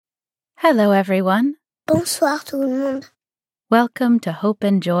Hello, everyone. Bonsoir tout le monde. Welcome to Hope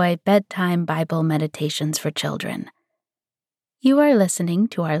and Joy Bedtime Bible Meditations for Children. You are listening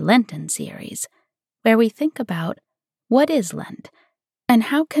to our Lenten series, where we think about what is Lent and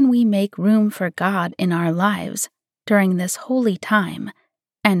how can we make room for God in our lives during this holy time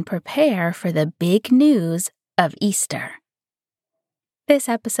and prepare for the big news of Easter. This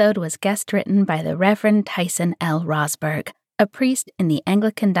episode was guest written by the Reverend Tyson L. Rosberg, a priest in the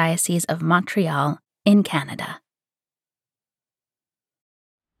Anglican Diocese of Montreal in Canada.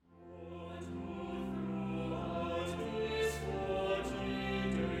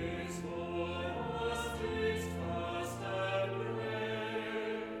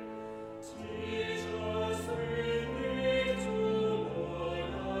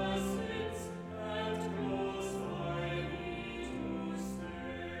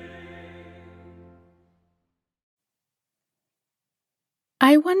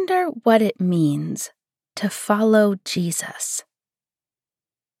 I wonder what it means to follow Jesus.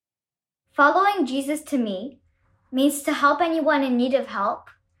 Following Jesus to me means to help anyone in need of help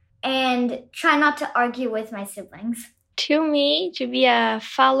and try not to argue with my siblings. To me, to be a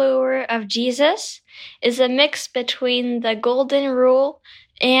follower of Jesus is a mix between the Golden Rule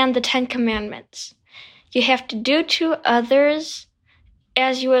and the Ten Commandments. You have to do to others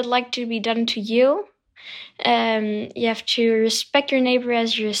as you would like to be done to you. You have to respect your neighbor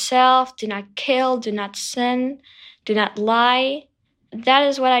as yourself. Do not kill, do not sin, do not lie. That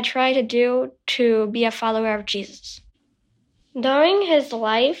is what I try to do to be a follower of Jesus. During his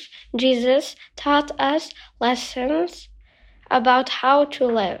life, Jesus taught us lessons about how to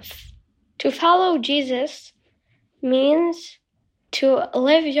live. To follow Jesus means to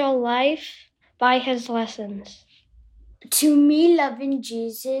live your life by his lessons. To me, loving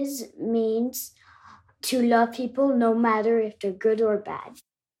Jesus means to love people no matter if they're good or bad.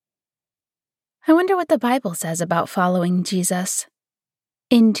 I wonder what the Bible says about following Jesus.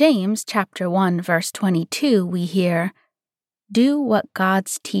 In James chapter 1, verse 22, we hear, "Do what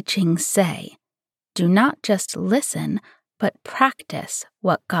God's teachings say. Do not just listen, but practice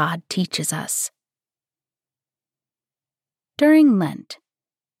what God teaches us." During Lent,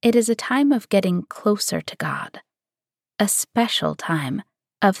 it is a time of getting closer to God, a special time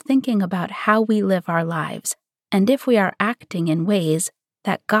of thinking about how we live our lives and if we are acting in ways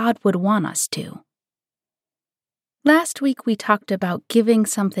that God would want us to. Last week we talked about giving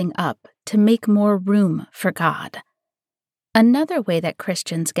something up to make more room for God. Another way that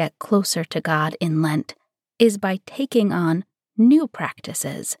Christians get closer to God in Lent is by taking on new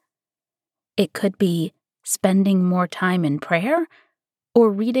practices. It could be spending more time in prayer or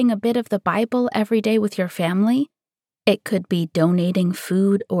reading a bit of the Bible every day with your family. It could be donating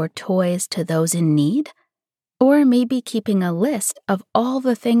food or toys to those in need, or maybe keeping a list of all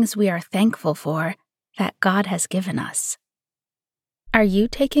the things we are thankful for that God has given us. Are you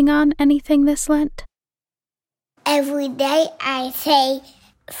taking on anything this Lent? Every day I say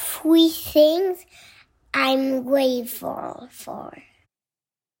 3 things I'm grateful for.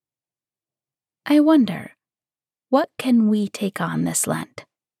 I wonder, what can we take on this Lent?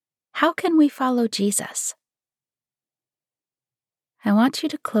 How can we follow Jesus? I want you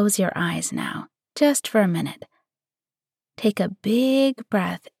to close your eyes now, just for a minute. Take a big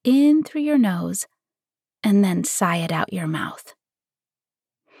breath in through your nose and then sigh it out your mouth.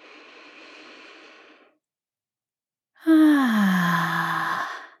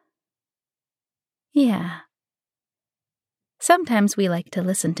 Yeah. Sometimes we like to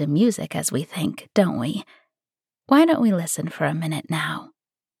listen to music as we think, don't we? Why don't we listen for a minute now?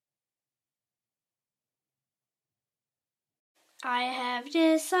 I have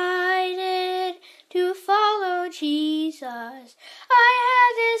decided to follow Jesus. I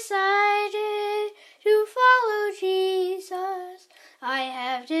have decided to follow Jesus. I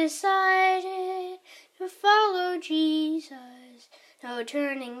have decided to follow Jesus. No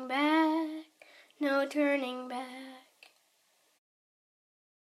turning back, no turning back.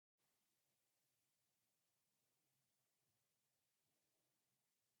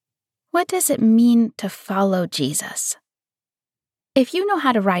 What does it mean to follow Jesus? If you know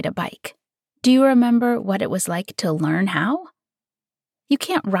how to ride a bike, do you remember what it was like to learn how? You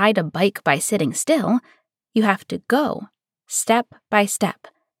can't ride a bike by sitting still. You have to go, step by step.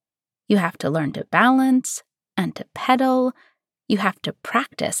 You have to learn to balance and to pedal. You have to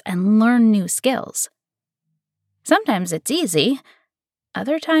practice and learn new skills. Sometimes it's easy.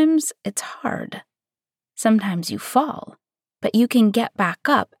 Other times it's hard. Sometimes you fall, but you can get back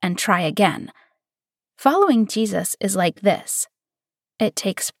up and try again. Following Jesus is like this. It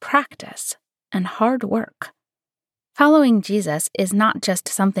takes practice and hard work. Following Jesus is not just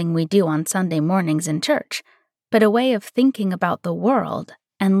something we do on Sunday mornings in church, but a way of thinking about the world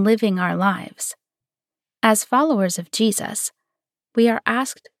and living our lives. As followers of Jesus, we are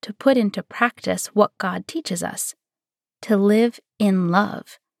asked to put into practice what God teaches us, to live in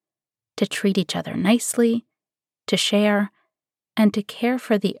love, to treat each other nicely, to share, and to care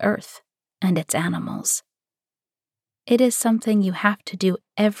for the earth and its animals. It is something you have to do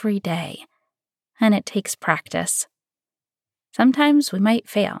every day, and it takes practice. Sometimes we might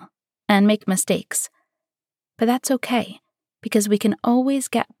fail and make mistakes, but that's okay because we can always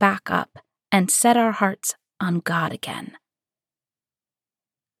get back up and set our hearts on God again.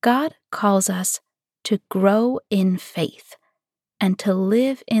 God calls us to grow in faith and to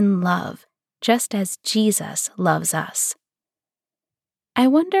live in love just as Jesus loves us. I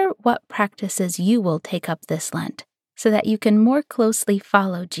wonder what practices you will take up this Lent so that you can more closely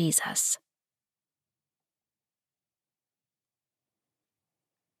follow Jesus.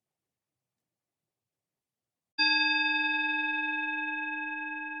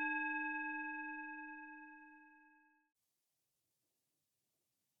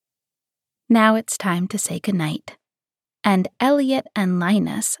 Now it's time to say goodnight, and Elliot and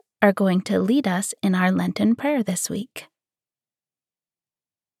Linus are going to lead us in our Lenten prayer this week.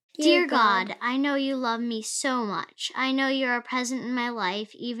 Dear God, I know you love me so much. I know you are present in my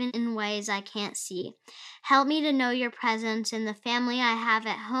life, even in ways I can't see. Help me to know your presence in the family I have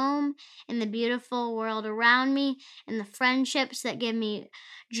at home, in the beautiful world around me, in the friendships that give me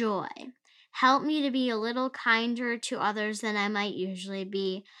joy. Help me to be a little kinder to others than I might usually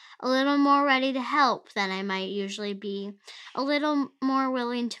be, a little more ready to help than I might usually be, a little more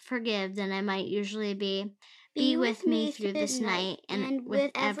willing to forgive than I might usually be. Be with me through this night and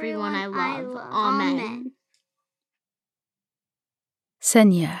with everyone I love. Amen.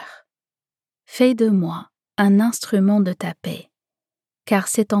 Seigneur, fais de moi un instrument de ta paix, car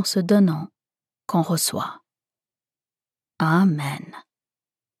c'est en se donnant qu'on reçoit. Amen.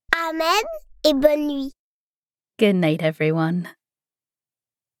 Amen et bonne nuit. Good night, everyone.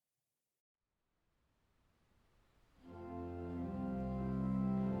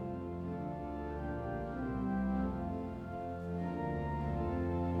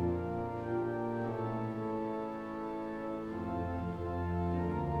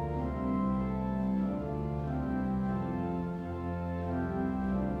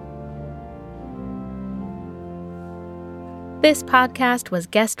 This podcast was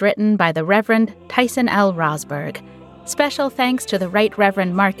guest written by the Reverend Tyson L. Rosberg. Special thanks to the Right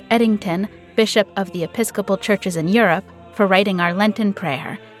Reverend Mark Eddington, Bishop of the Episcopal Churches in Europe, for writing our Lenten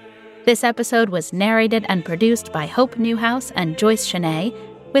prayer. This episode was narrated and produced by Hope Newhouse and Joyce Chenet,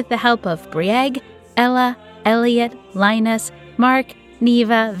 with the help of Brieg, Ella, Elliot, Linus, Mark,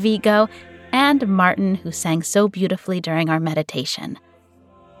 Neva, Vigo, and Martin, who sang so beautifully during our meditation.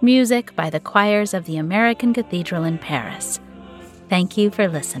 Music by the choirs of the American Cathedral in Paris. Thank you for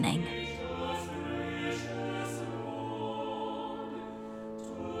listening.